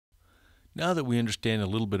Now that we understand a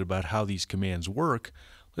little bit about how these commands work,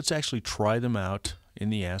 let's actually try them out in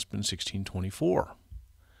the Aspen 1624.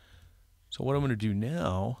 So what I'm going to do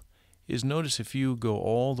now is notice if you go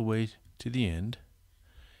all the way to the end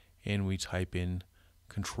and we type in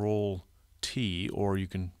Control T, or you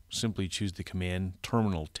can simply choose the Command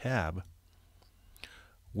Terminal tab,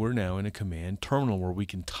 we're now in a command terminal where we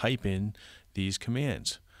can type in these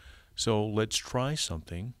commands. So let's try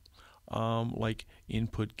something like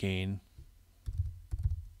input gain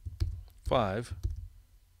 5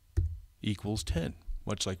 equals 10,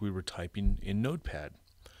 much like we were typing in Notepad.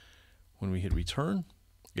 When we hit return,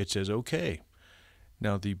 it says OK.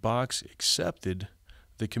 Now the box accepted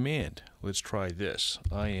the command. Let's try this,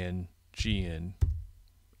 INGNH,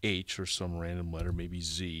 or some random letter, maybe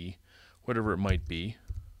Z, whatever it might be.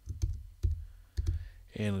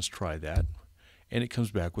 And let's try that. And it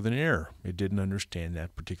comes back with an error. It didn't understand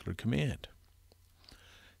that particular command.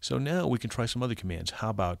 So now we can try some other commands. How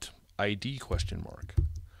about ID question mark?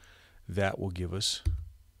 That will give us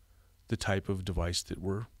the type of device that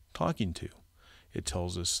we're talking to. It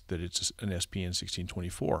tells us that it's an SPN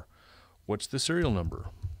 1624. What's the serial number?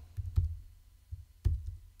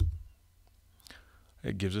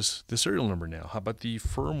 It gives us the serial number now. How about the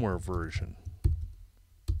firmware version?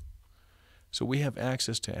 So we have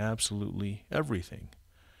access to absolutely everything.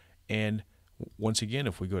 And once again,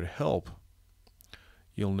 if we go to help,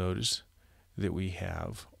 you'll notice that we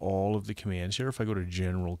have all of the commands here. If I go to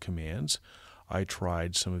general commands, I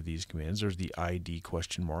tried some of these commands. There's the ID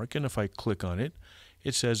question mark, and if I click on it,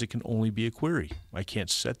 it says it can only be a query. I can't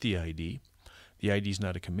set the ID. The ID is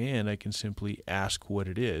not a command. I can simply ask what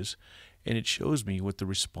it is, and it shows me what the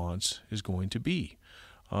response is going to be.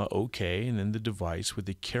 OK, and then the device with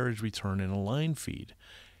the carriage return and a line feed.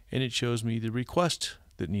 And it shows me the request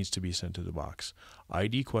that needs to be sent to the box.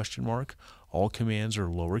 ID question mark, all commands are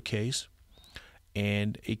lowercase,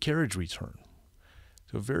 and a carriage return.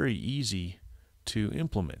 So very easy to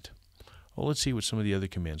implement. Well, let's see what some of the other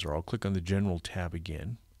commands are. I'll click on the General tab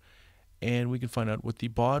again, and we can find out what the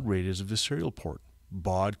baud rate is of the serial port.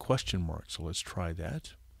 Baud question mark. So let's try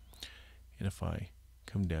that. And if I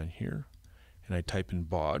come down here and I type in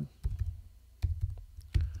baud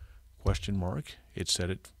question mark, it's set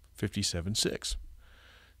at 57.6.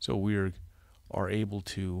 So we are able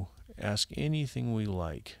to ask anything we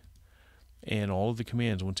like. And all of the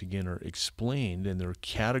commands, once again, are explained and they're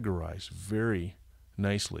categorized very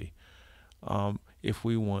nicely. If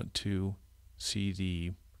we want to see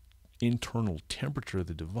the internal temperature of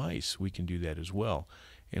the device, we can do that as well.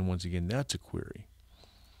 And once again, that's a query.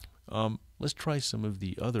 Let's try some of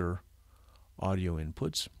the other audio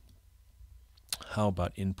inputs. How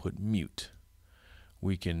about input mute?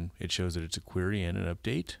 It shows that it's a query and an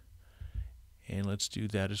update. And let's do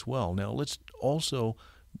that as well. Now let's also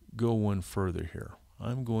go one further here.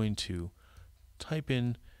 I'm going to type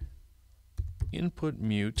in input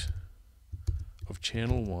mute of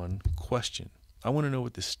channel 1 question. I want to know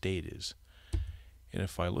what the state is. And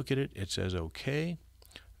if I look at it, it says OK,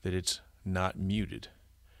 that it's not muted.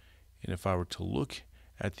 And if I were to look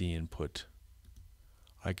at the input,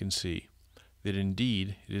 I can see that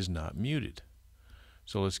indeed it is not muted.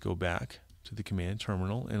 So let's go back to the command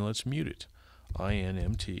terminal and let's mute it.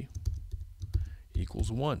 INMT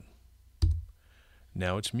equals 1.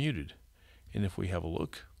 Now it's muted. And if we have a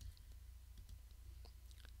look,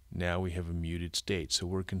 now we have a muted state. So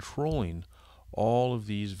we're controlling all of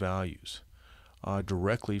these values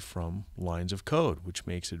directly from lines of code, which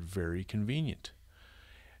makes it very convenient.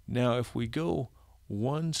 Now if we go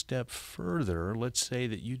one step further, let's say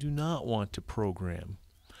that you do not want to program.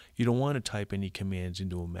 You don't want to type any commands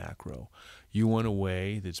into a macro. You want a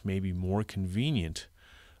way that's maybe more convenient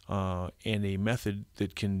and a method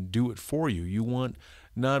that can do it for you. You want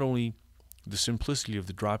not only the simplicity of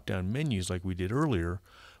the drop-down menus like we did earlier,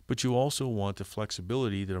 but you also want the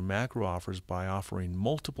flexibility that a macro offers by offering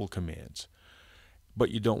multiple commands. But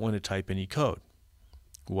you don't want to type any code.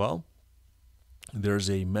 Well, there's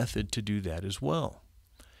a method to do that as well.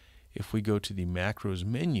 If we go to the macros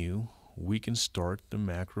menu, we can start the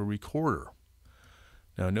macro recorder.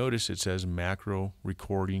 Now notice it says macro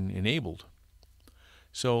recording enabled.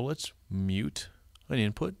 So let's mute an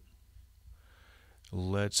input.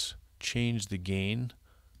 Let's change the gain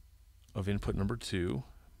of input number 2,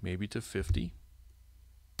 maybe to 50.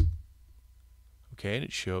 Okay, and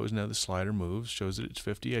it shows now the slider moves, shows that it's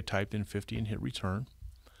 50. I typed in 50 and hit return.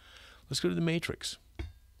 Let's go to the matrix.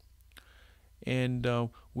 And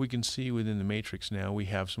we can see within the matrix now we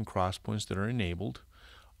have some crosspoints that are enabled.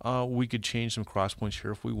 We could change some crosspoints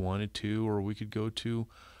here if we wanted to, or we could go to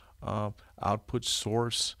output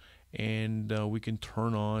source and we can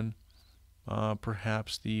turn on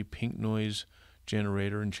perhaps the pink noise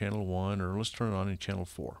generator in channel 1, or let's turn it on in channel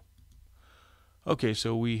 4. Okay,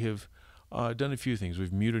 so we have done a few things.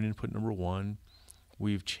 We've muted input number 1.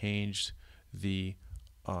 We've changed the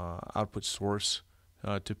output source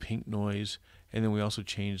to pink noise, and then we also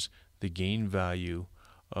changed the gain value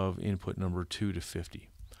of input number 2 to 50.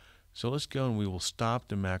 So let's go and we will stop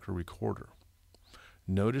the macro recorder.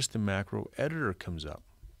 Notice the macro editor comes up.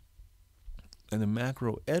 And the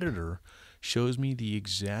macro editor shows me the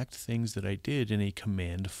exact things that I did in a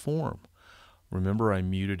command form. Remember, I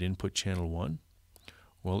muted input channel 1.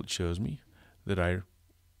 Well, it shows me that I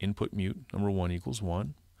input mute number 1 equals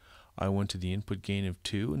 1. I went to the input gain of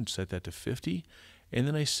 2 and set that to 50. And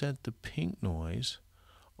then I set the pink noise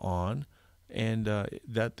on, and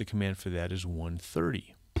the command for that is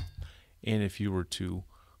 130. And if you were to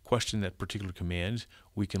question that particular command,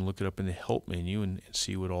 we can look it up in the help menu and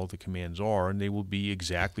see what all the commands are, and they will be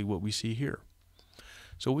exactly what we see here.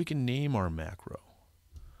 So we can name our macro.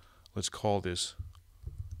 Let's call this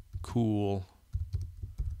cool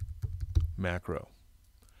macro.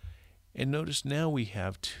 And notice now we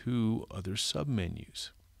have 2 other submenus.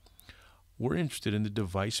 We're interested in the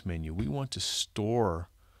device menu. We want to store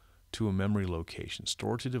to a memory location,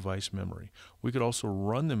 store to device memory. We could also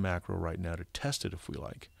run the macro right now to test it if we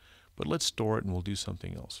like. But let's store it and we'll do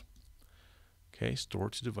something else. Okay, store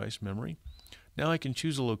to device memory. Now I can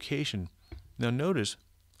choose a location. Now notice,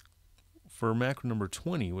 for macro number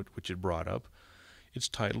 20, which it brought up, it's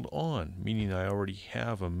titled on, meaning I already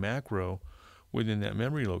have a macro within that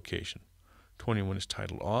memory location. 21 is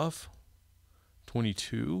titled off.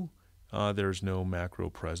 22, there's no macro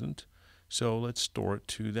present. So let's store it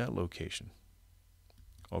to that location.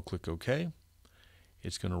 I'll click OK.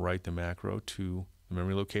 It's going to write the macro to the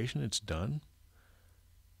memory location. It's done.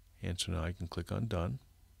 And so now I can click on Done.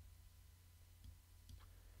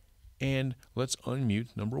 And let's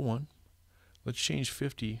unmute number 1. Let's change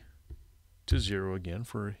 50 to 0 again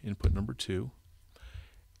for input number 2.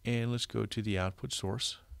 And let's go to the output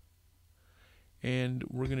source. And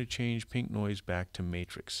we're going to change pink noise back to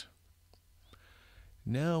matrix.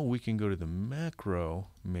 Now we can go to the macro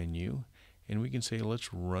menu and we can say,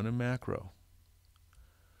 let's run a macro.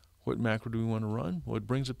 What macro do we want to run? Well, it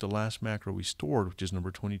brings up the last macro we stored, which is number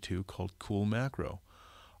 22, called cool macro.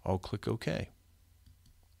 I'll click OK.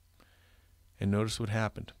 And notice what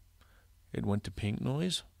happened. It went to pink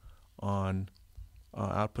noise on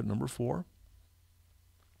output number 4.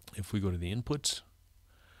 If we go to the inputs,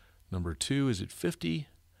 number 2 is at 50,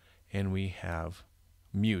 and we have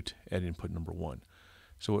mute at input number 1.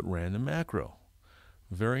 So it ran the macro.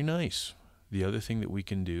 Very nice. The other thing that we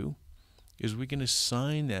can do is we can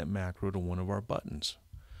assign that macro to one of our buttons.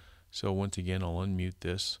 So once again, I'll unmute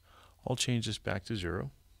this. I'll change this back to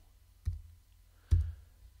 0.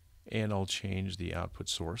 And I'll change the output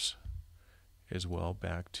source as well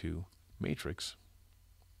back to matrix.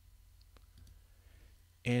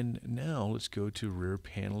 And now let's go to rear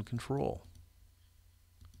panel control.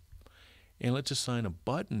 And let's assign a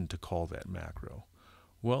button to call that macro.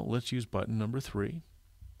 Well, let's use button number 3.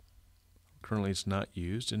 Currently it's not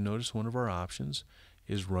used, and notice one of our options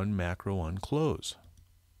is run macro on close.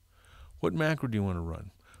 What macro do you want to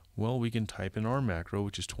run? Well, we can type in our macro,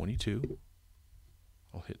 which is 22.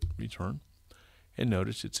 I'll hit return, and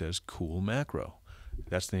notice it says cool macro.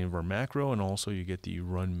 That's the name of our macro, and also you get the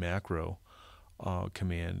run macro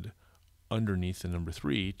command underneath the number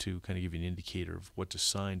 3 to kind of give you an indicator of what's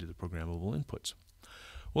assigned to the programmable inputs.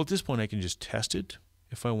 Well, at this point I can just test it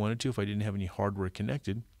if I wanted to, if I didn't have any hardware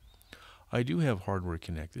connected. I do have hardware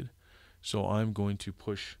connected, so I'm going to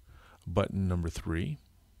push button number 3.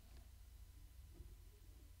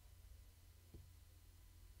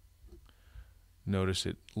 Notice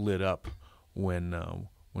it lit up when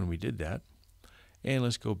we did that. And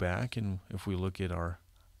let's go back, and if we look at our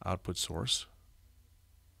output source,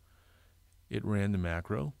 it ran the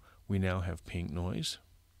macro. We now have pink noise.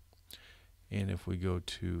 And if we go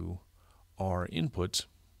to our inputs,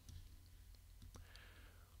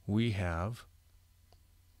 we have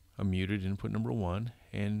a muted input number 1,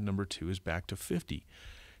 and number 2 is back to 50.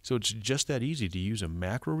 So it's just that easy to use a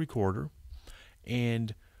macro recorder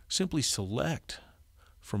and simply select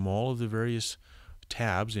from all of the various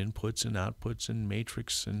tabs, inputs and outputs and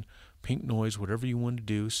matrix and pink noise, whatever you want to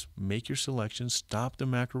do. Make your selection, stop the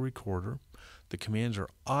macro recorder. The commands are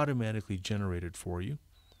automatically generated for you.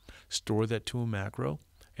 Store that to a macro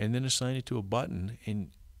and then assign it to a button, and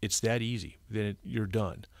it's that easy. Then you're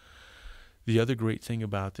done. The other great thing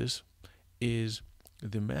about this is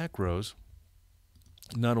the macros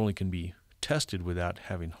not only can be tested without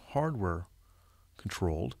having hardware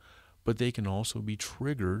controlled, but they can also be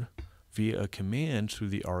triggered via a command through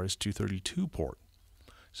the RS-232 port.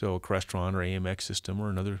 So a Crestron or AMX system or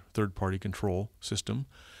another third-party control system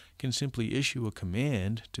can simply issue a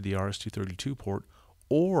command to the RS-232 port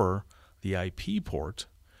or the IP port,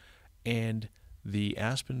 and the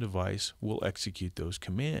Aspen device will execute those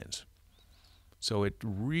commands. So it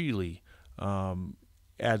really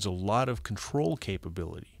adds a lot of control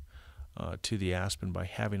capability to the Aspen by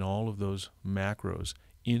having all of those macros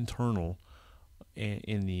internal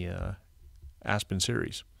in the Aspen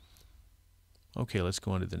series. Okay, let's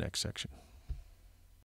go on to the next section.